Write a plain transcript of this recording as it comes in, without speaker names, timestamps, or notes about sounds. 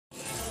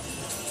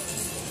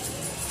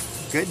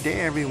Good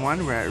day,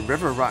 everyone. We're at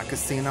River Rock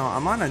Casino.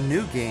 I'm on a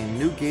new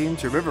game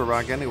to River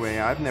Rock anyway.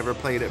 I've never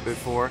played it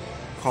before,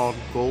 called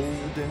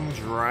Golden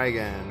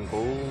Dragon.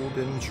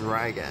 Golden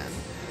Dragon.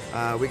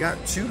 We got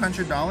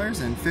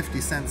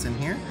 $200.50 in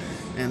here,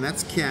 and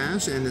that's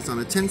cash, and it's on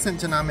a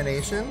 10-cent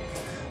denomination.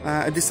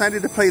 I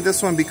decided to play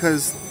this one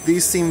because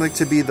these seem like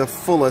to be the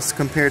fullest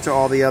compared to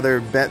all the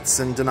other bets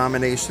and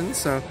denominations.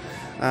 So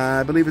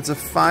I believe it's a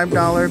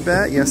 $5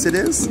 bet. Yes, it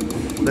is.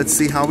 Let's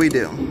see how we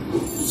do.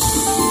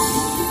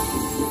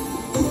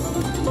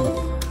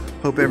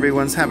 Hope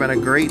everyone's having a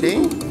great day.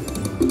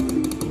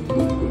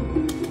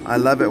 I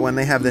love it when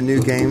they have the new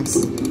games.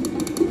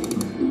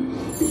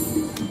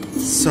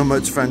 So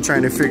much fun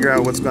trying to figure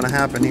out what's going to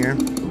happen here.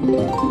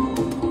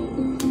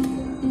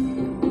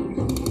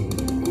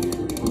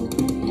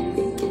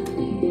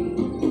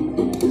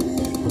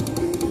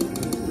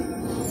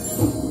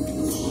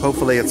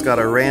 Hopefully it's got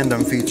a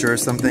random feature or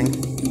something.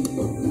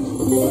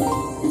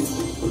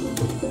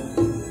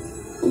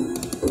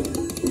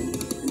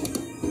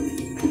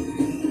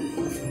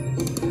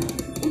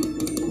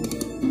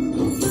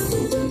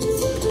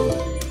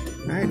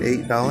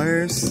 $8.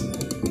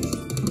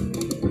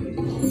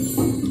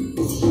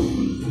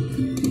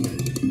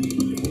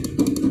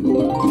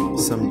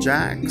 Some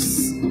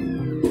jacks.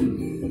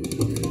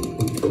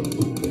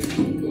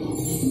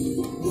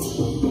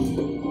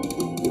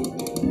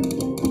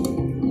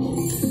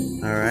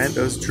 Alright,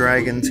 those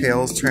dragon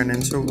tails turn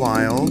into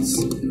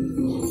wilds. I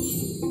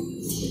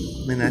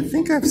mean, I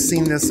think I've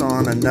seen this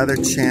on another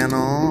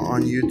channel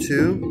on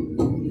YouTube.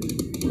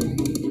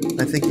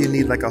 I think you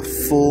need like a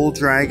full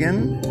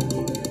dragon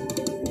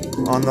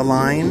on the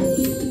line,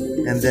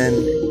 and then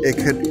it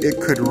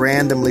could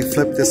randomly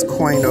flip this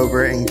coin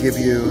over and give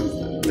you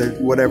the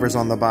whatever's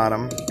on the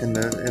bottom in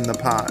the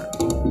pot.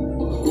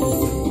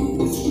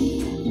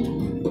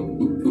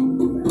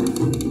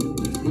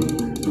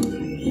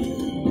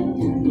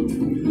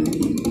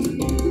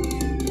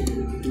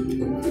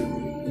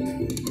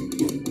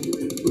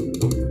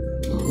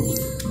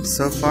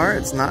 So far,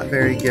 it's not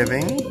very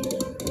giving.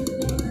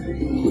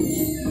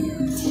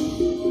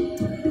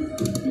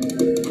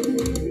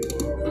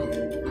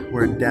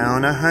 We're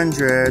down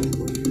 100.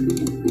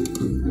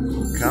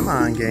 Come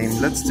on, game.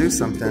 Let's do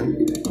something.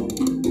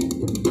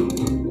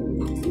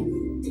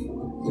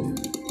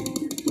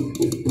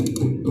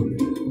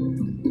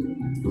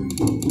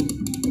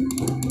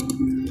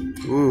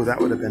 Ooh, that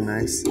would have been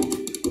nice.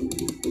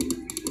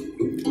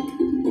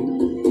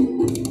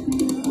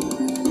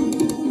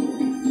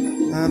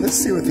 Let's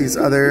see what these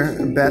other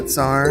bets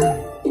are.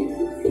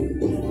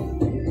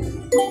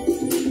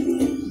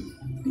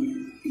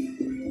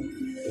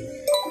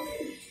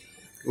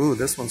 Ooh,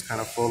 this one's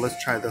kind of full.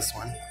 Let's try this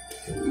one.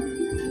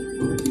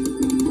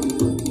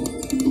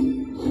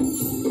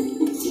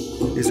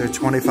 These are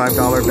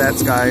 $25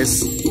 bets,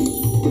 guys.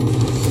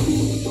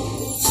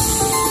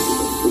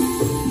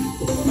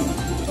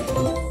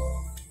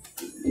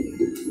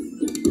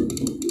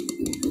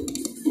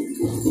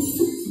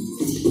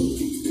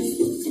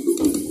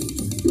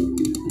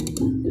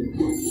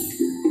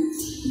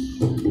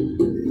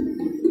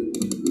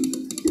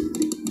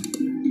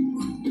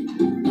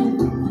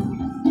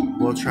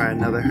 We'll try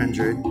another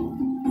 100.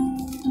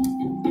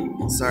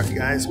 Sorry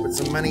guys, put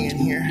some money in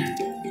here.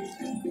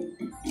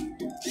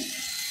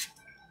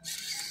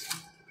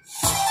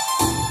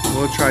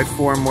 We'll try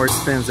 4 more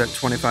spins at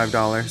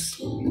 $25.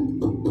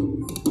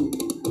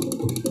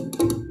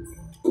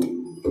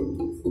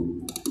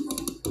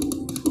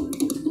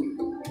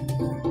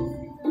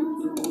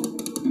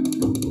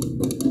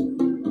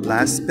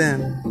 Last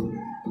spin.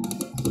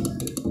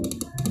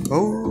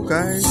 Oh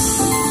guys.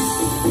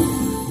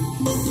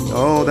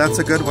 Oh, that's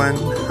a good one.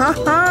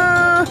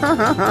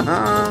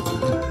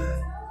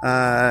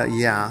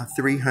 Yeah,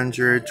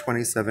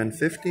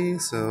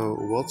 $327.50. So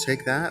we'll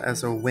take that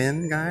as a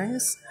win,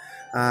 guys.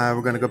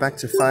 We're going to go back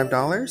to $5.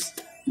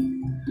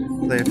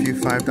 Play a few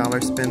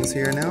 $5 spins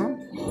here now.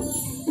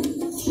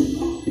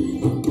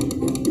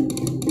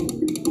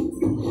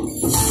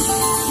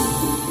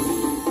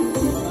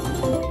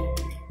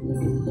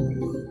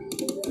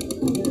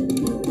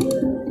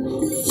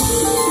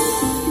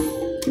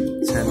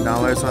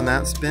 $10 on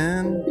that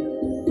spin.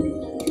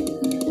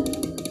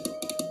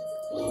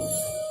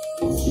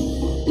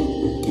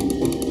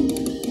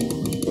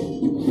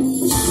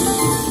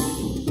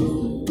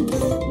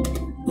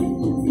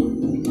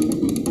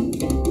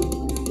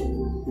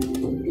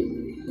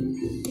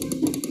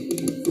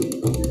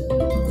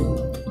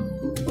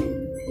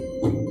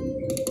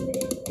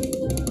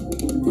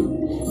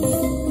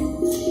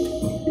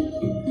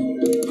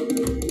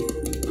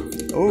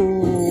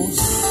 Oh,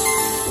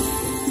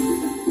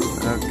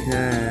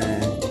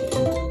 okay.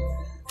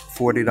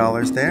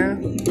 $40 there.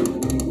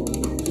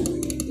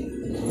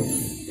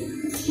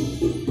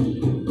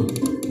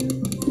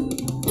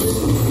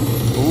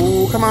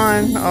 Oh, come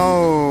on.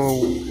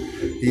 Oh,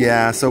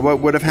 yeah. So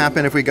what would have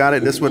happened if we got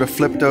it? This would have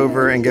flipped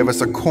over and give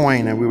us a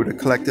coin, and we would have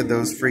collected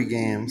those free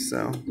games.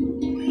 So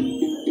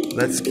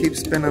let's keep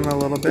spinning a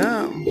little bit.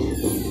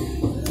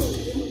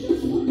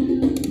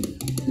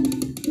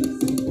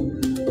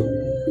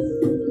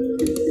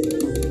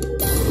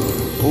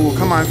 Oh,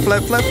 come on,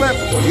 flip, flip, flip.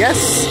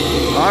 Yes.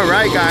 All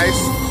right, guys.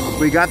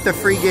 We got the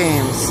free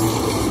games.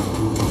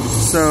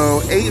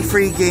 So 8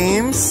 free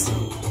games.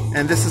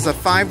 And this is a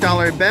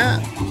 $5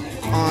 bet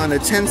on a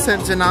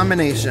 10-cent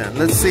denomination.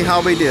 Let's see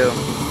how we do.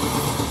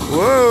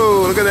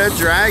 Whoa, look at that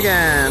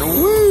dragon.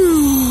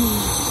 Woo.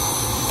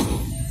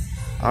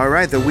 All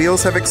right, the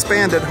wheels have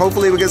expanded.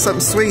 Hopefully we get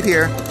something sweet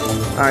here.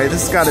 All right,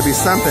 this has got to be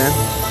something.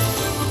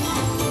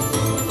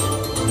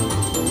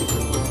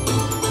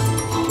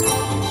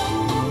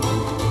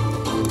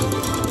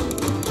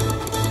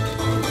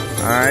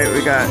 All right,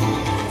 we got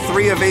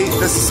 3 of 8.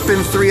 This is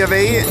spin 3 of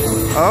 8.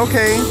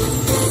 Okay.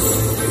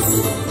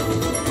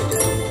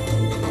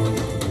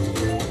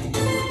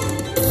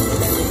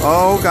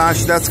 Oh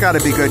gosh, that's got to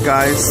be good,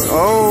 guys.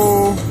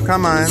 Oh,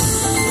 come on.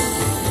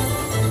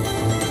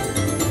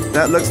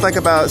 That looks like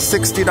about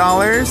 $60.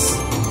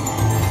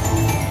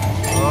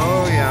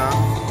 Oh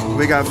yeah.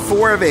 We got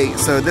 4 of 8.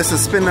 So this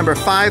is spin number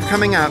 5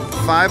 coming up.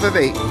 5 of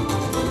 8.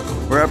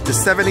 We're up to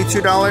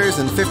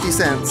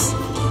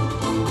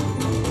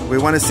 $72.50. We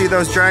want to see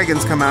those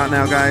dragons come out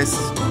now, guys.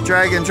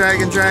 Dragon,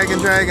 dragon, dragon,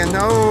 dragon.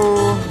 No.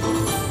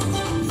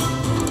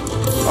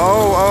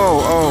 Oh,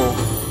 oh, oh.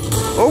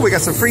 Oh, we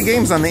got some free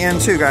games on the end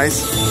too,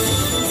 guys.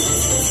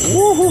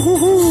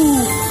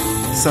 Woo-hoo-hoo-hoo.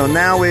 So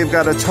now we've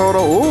got a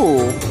total.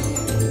 Ooh.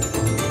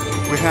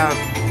 We have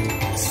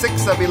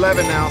 6 of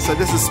 11 now. So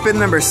this is spin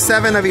number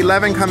 7 of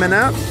 11 coming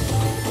up.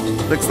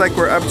 Looks like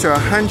we're up to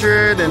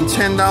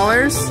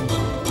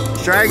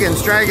 $110.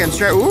 Dragons, dragons,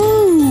 dragons.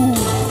 Ooh.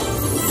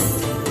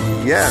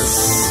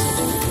 Yes.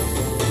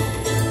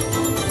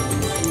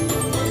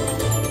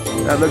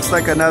 That looks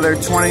like another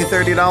 $20,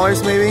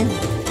 $30 maybe.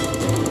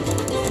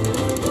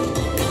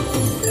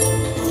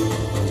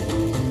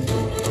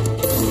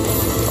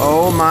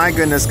 Oh my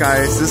goodness,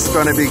 guys. This is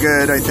going to be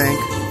good, I think.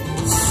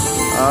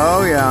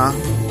 Oh yeah.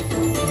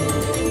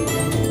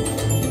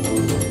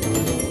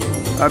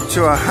 Up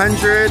to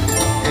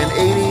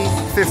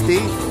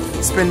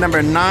 $180.50. Spin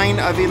number 9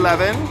 of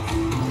 11.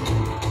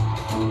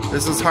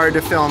 This is hard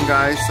to film,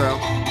 guys, so.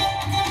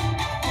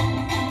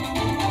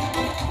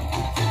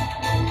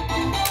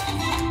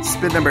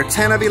 Spin number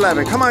 10 of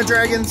 11. Come on,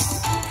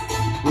 dragons.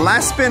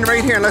 Last spin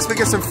right here, unless we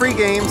get some free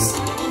games.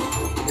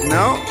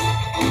 No.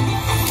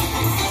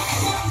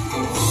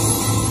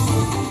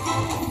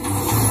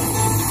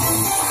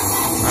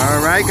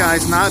 All right,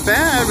 guys, not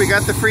bad. We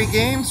got the free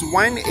games,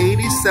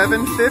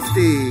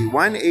 $187.50.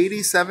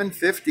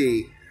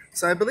 $187.50.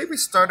 So I believe we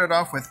started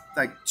off with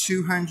like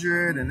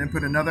 200 and then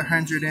put another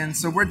 100 in.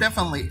 So we're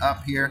definitely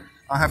up here.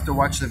 I'll have to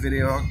watch the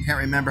video. Can't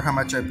remember how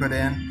much I put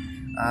in.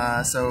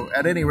 So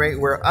at any rate,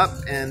 we're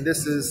up, and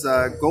this is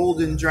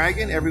Golden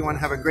Dragon. Everyone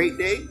have a great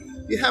day.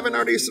 If you haven't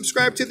already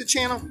subscribed to the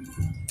channel,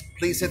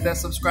 please hit that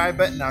subscribe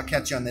button. I'll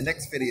catch you on the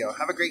next video.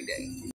 Have a great day.